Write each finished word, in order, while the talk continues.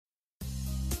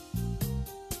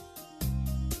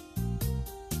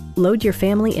Load your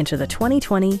family into the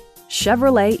 2020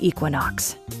 Chevrolet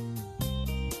Equinox.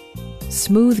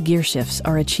 Smooth gear shifts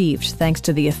are achieved thanks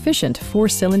to the efficient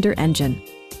 4-cylinder engine.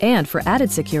 And for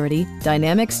added security,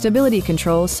 dynamic stability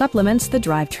control supplements the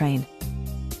drivetrain.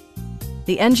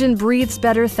 The engine breathes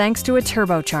better thanks to a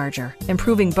turbocharger,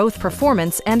 improving both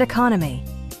performance and economy.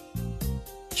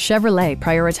 Chevrolet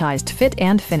prioritized fit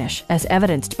and finish as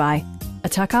evidenced by a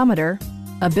tachometer,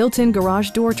 a built-in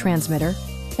garage door transmitter,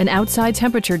 an outside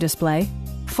temperature display,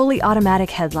 fully automatic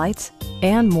headlights,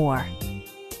 and more.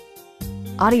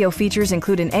 Audio features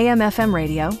include an AM/FM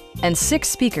radio and 6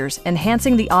 speakers,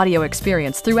 enhancing the audio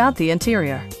experience throughout the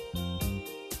interior.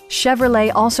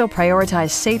 Chevrolet also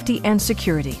prioritized safety and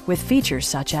security with features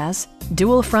such as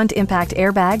dual front impact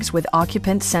airbags with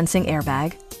occupant sensing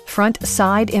airbag, front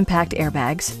side impact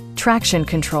airbags, traction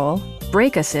control,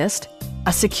 brake assist,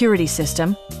 a security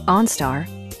system, OnStar,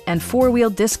 and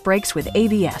 4-wheel disc brakes with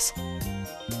ABS.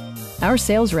 Our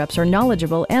sales reps are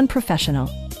knowledgeable and professional.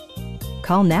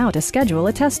 Call now to schedule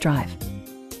a test drive.